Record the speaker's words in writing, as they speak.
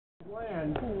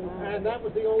land, and that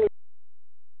was the only.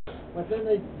 But then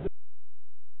they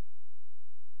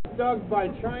dug by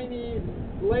Chinese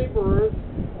laborers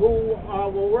who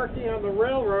were working on the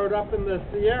railroad up in the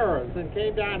Sierras and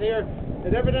came down here.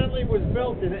 It evidently was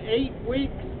built in 8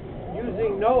 weeks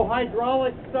using no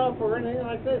hydraulic stuff or anything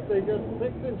like this. They just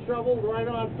picked and shoveled right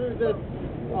on through this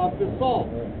basalt.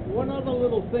 One other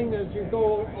little thing as you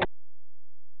go,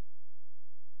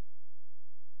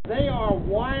 they are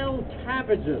wild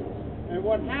cabbages. And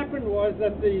what happened was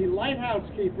that the lighthouse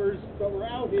keepers that were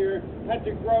out here had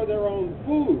to grow their own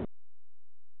food.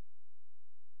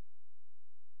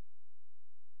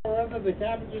 Or whether the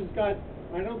cabbages got,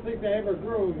 I don't think they ever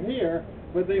grew them here,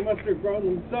 but they must have grown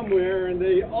them somewhere, and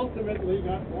they ultimately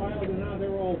got wild, and now they're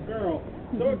all feral.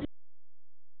 So if you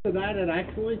to that, it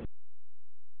actually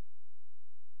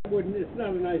wouldn't. It's not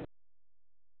a nice.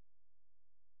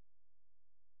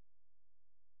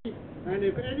 And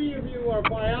if any of you are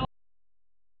biologists,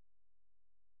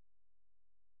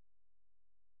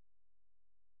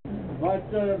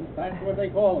 but that's what they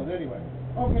call it anyway.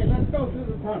 Okay, let's go through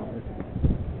the tunnel.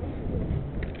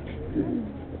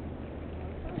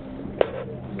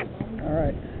 All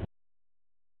right.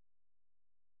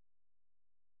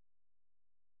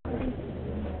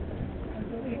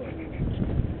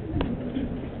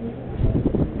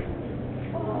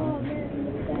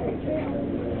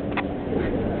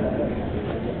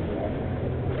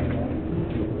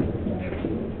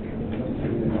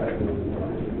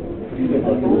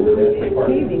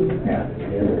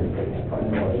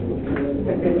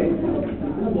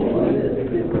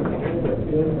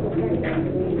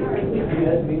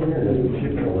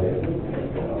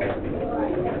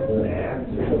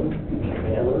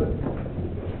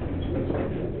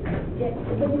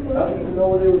 I don't even know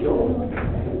where they were going.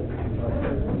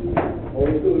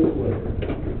 Only do it this way.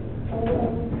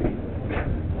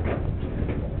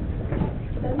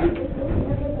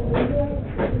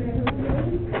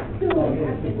 Oh,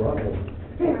 yeah, she brought it.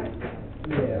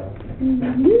 Yeah.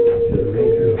 The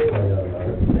Rangers will find out about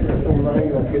it. So now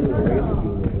you're going to get the Rangers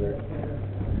team over there.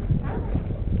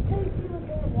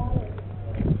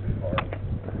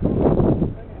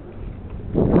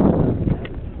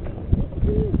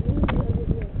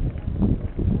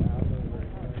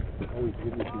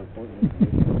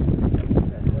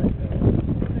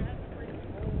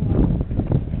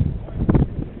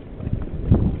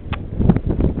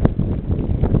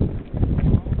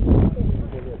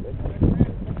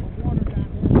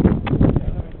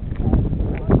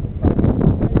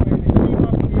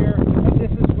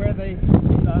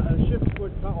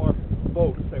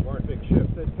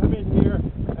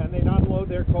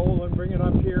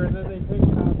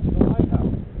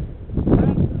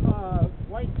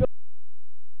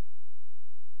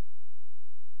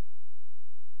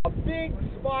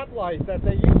 Spotlight that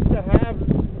they used to have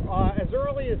as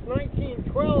early as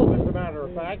 1912, as a matter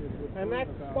of fact, and that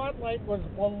spotlight was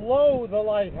below the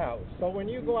lighthouse. So when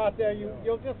you go out there,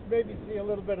 you'll just maybe see a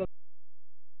little bit of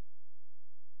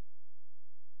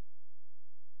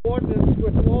ordnance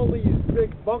with all these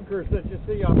big bunkers that you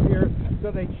see up here,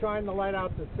 so they shine the light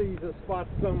out to see to spot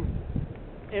some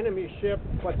enemy ship,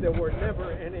 but there were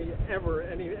never ever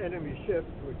any enemy ships,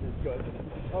 which is good.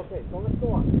 Okay, so let's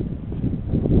go on.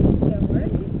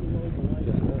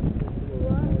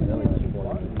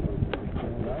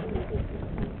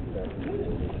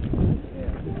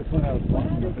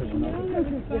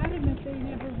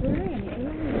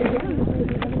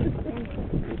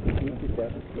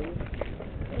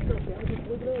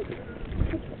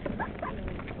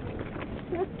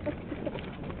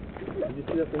 Did you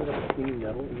see that thing about the steaming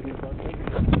metal eating something?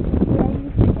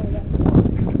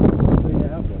 They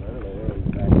have one. I don't know where it's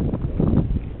back.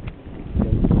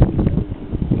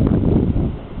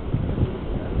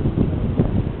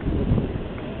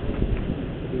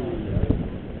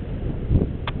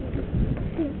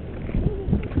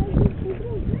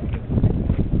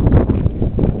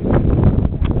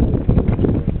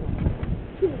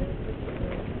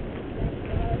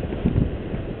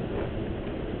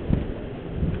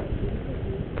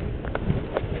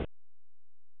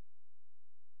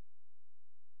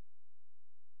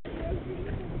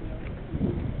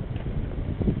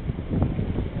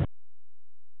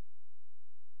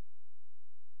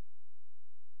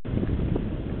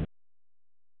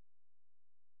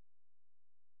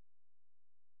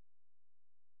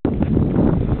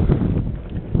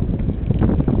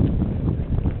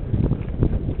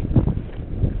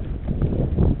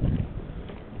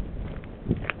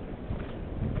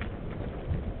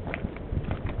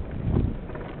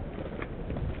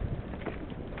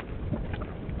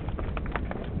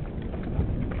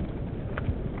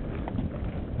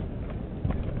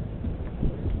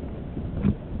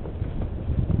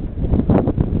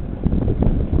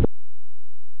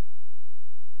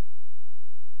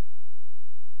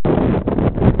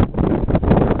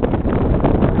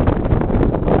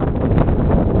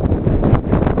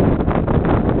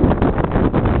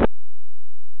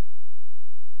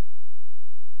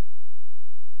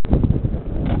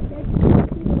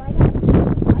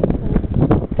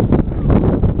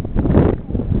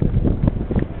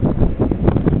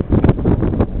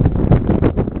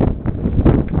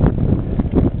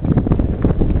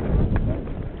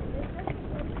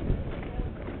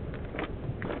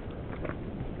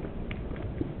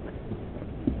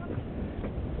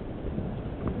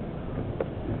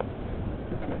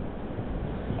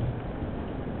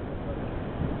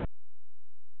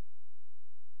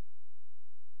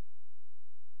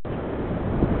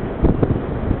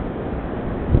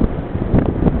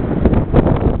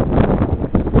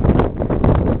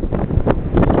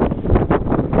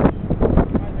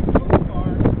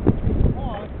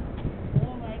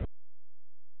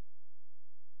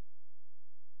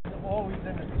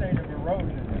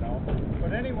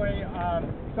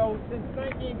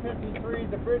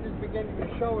 beginning to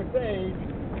show its age,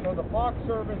 so the Park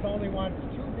Service only wants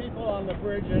 2 people on the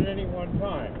bridge at any one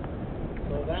time.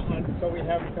 So that one, so we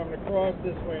have them coming across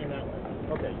this way and that way.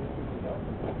 Okay, you two can go.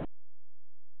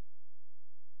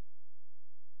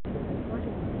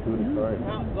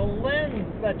 Now, the lens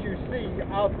that you see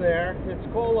out there, it's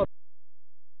called a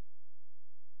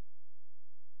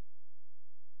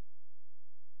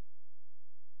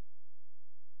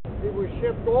it was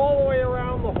shipped all the way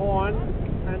around the Horn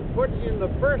and put in the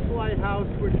first lighthouse,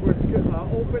 which was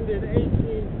opened in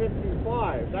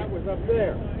 1855. That was up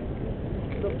there.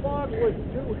 The fog was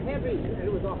too heavy.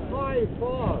 It was a high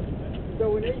fog.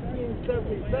 So in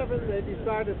 1877, they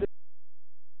decided to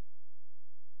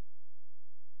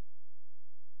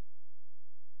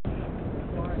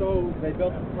so they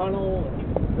built a tunnel,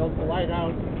 and built the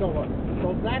lighthouse, and so on.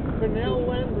 So that Fresnel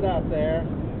lens out there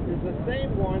is the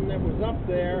same one that was up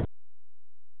there.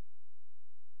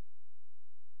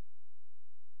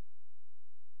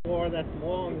 Or that's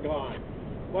long gone.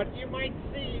 But you might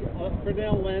see a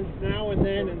Fresnel lens now and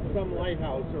then in some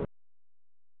lighthouse.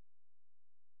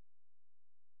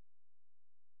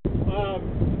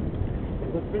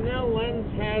 The Fresnel lens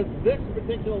has, this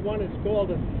particular one is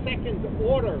called a second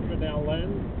order Fresnel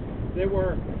lens. There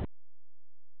were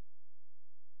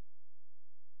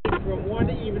from one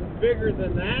even bigger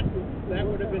than that. That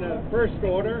would have been a first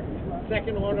order,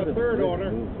 second order, third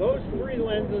order. Those 3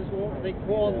 lenses were what they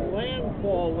call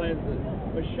landfall lenses.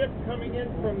 A ship coming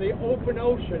in from the open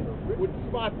ocean would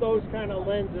spot those kind of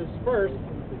lenses first.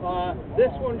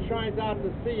 This one shines out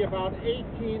to sea about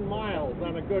 18 miles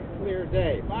on a good clear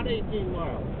day, about 18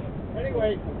 miles.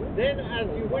 Anyway, then as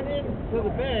you went into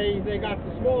the bay, they got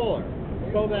smaller,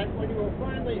 so that when you were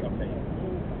finally, okay,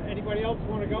 anybody else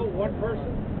want to go? One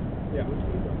person? Yeah.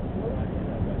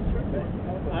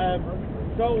 As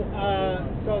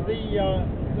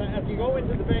you go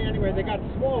into the bay anyway, they got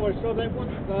smaller, so that when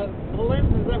the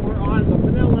lenses that were on the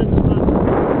Fresnel lenses on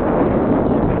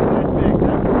that big,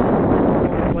 that's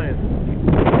the lens.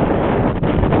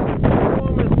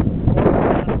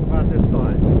 About this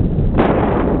size.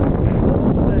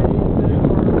 They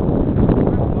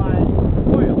were by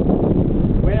oil,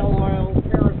 whale oil,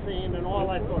 kerosene, and all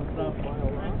that sort of stuff.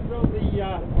 And so the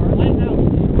lighthouse.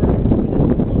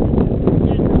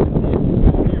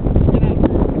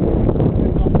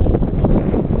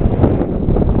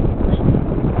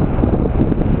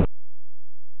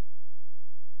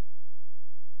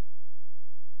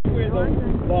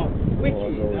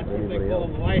 That's what they call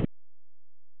the light.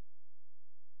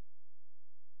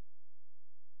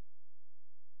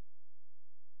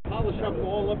 Polish up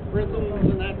all the prisms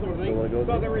and that sort of thing.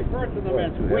 So they refer to them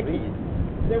as wikis.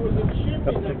 There was a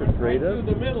shipping that went right through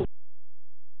the middle.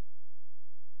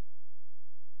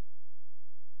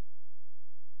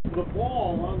 The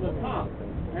ball on the top.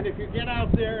 And if you get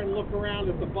out there and look around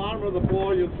at the bottom of the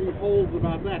ball, you'll see holes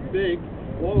about that big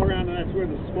all around, and that's where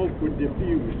the smoke would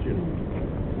diffuse, you know.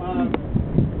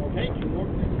 Okay,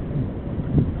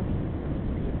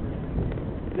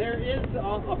 there is there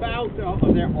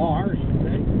are, I should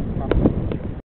say,